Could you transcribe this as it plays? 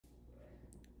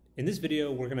In this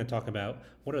video, we're going to talk about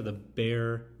what are the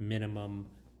bare minimum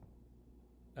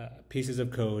pieces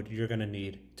of code you're going to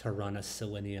need to run a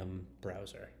Selenium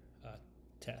browser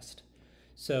test.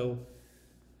 So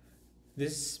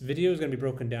this video is going to be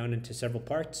broken down into several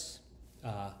parts.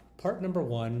 Part number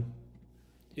one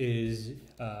is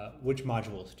which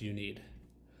modules do you need?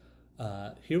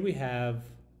 Here we have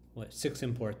 6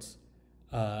 imports.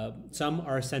 Some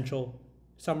are essential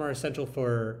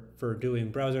for doing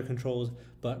browser controls,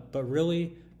 but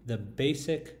really the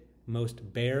basic,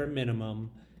 most bare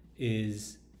minimum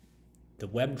is the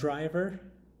WebDriver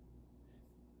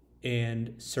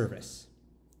and service.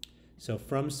 So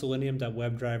from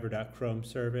selenium.webdriver.chrome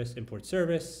service, import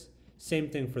service, same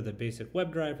thing for the basic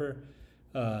WebDriver.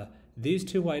 These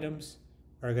 2 items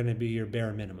are going to be your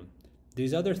bare minimum.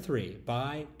 These other 3,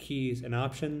 by, keys, and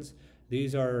options,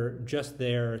 these are just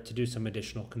there to do some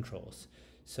additional controls.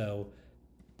 So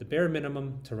the bare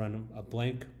minimum to run a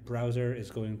blank browser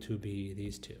is going to be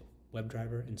these 2,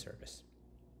 WebDriver and service.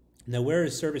 Now, where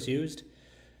is service used?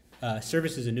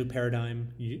 Service is a new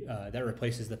paradigm that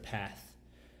replaces the path.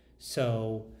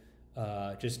 So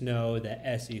just know that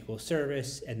S equals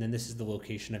service, and then this is the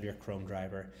location of your Chrome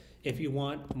driver. If you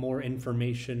want more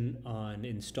information on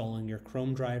installing your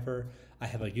Chrome driver, I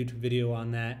have a YouTube video on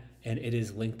that, and it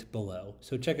is linked below.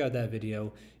 So check out that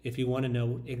video if you want to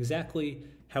know exactly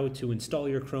how to install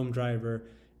your Chrome driver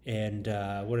and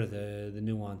what are the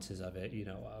nuances of it,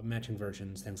 matching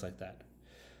versions, things like that.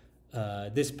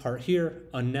 This part here,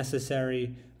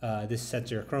 unnecessary. This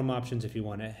sets your Chrome options if you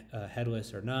want it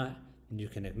headless or not. You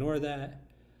can ignore that.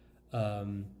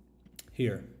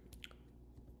 Here,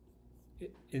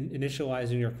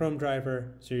 initializing your Chrome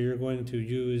driver. So you're going to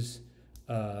use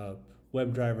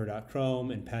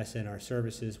webdriver.chrome and pass in our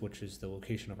services, which is the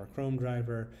location of our Chrome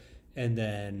driver. And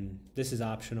then this is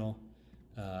optional,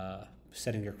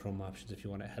 setting your Chrome options if you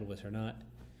want it headless or not.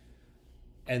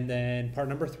 And then part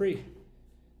number 3.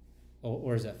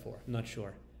 Or is that 4? I'm not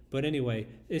sure. But anyway,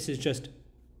 this is just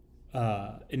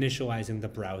initializing the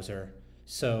browser.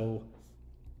 So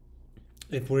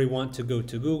if we want to go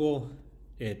to Google,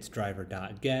 it's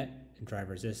driver.get, and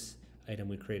driver is this item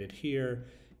we created here,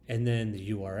 and then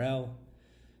the URL.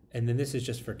 And then this is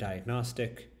just for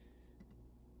diagnostic.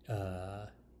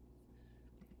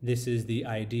 This is the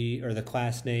ID or the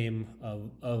class name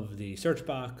of the search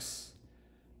box.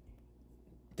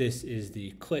 This is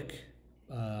the click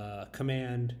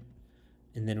command,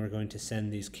 and then we're going to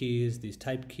send these keys, these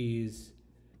type keys,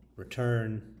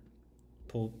 return,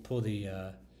 pull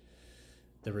the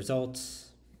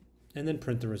results, and then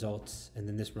print the results, and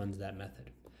then this runs that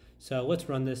method. So let's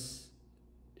run this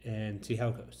and see how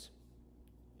it goes.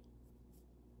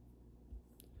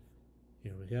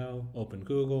 Here we go. Open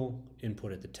Google,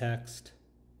 inputted the text.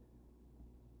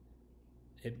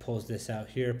 It pulls this out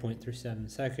here,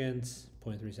 0.37 seconds,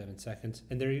 0.37 seconds,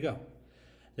 and there you go.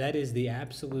 That is the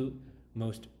absolute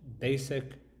most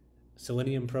basic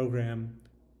Selenium program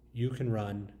you can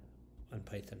run on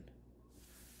Python.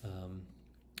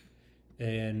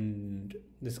 And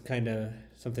this kind of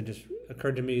something just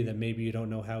occurred to me that maybe you don't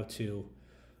know how to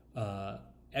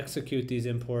execute these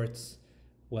imports.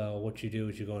 Well, what you do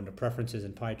is you go into Preferences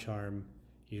in PyCharm,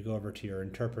 you go over to your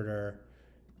interpreter,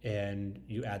 and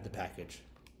you add the package.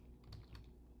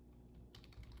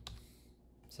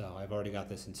 So I've already got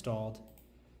this installed.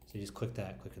 So you just click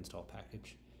that, click Install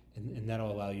Package, and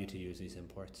that'll allow you to use these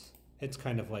imports. It's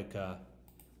kind of like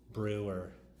Brew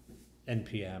or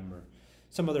NPM or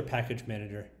some other package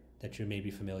manager that you may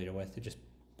be familiar with.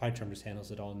 PyCharm just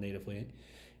handles it all natively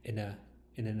in an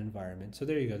environment. So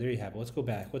there you go, there you have it. Let's go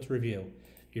back, let's review.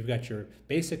 You've got your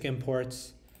basic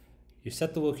imports, you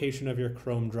set the location of your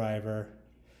Chrome driver,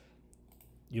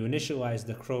 you initialize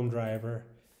the Chrome driver,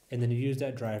 and then you use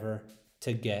that driver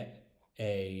to get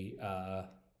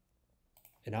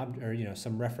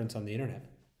some reference on the internet.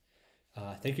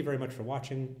 Thank you very much for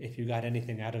watching. If you got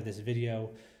anything out of this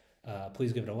video,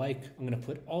 please give it a like. I'm going to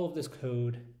put all of this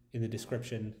code in the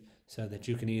description so that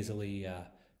you can easily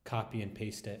copy and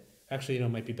paste it. Actually, it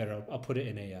might be better. I'll put it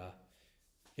in a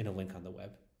link on the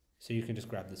web, so you can just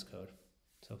grab this code.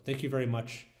 So thank you very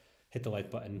much. Hit the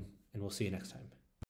like button, and we'll see you next time.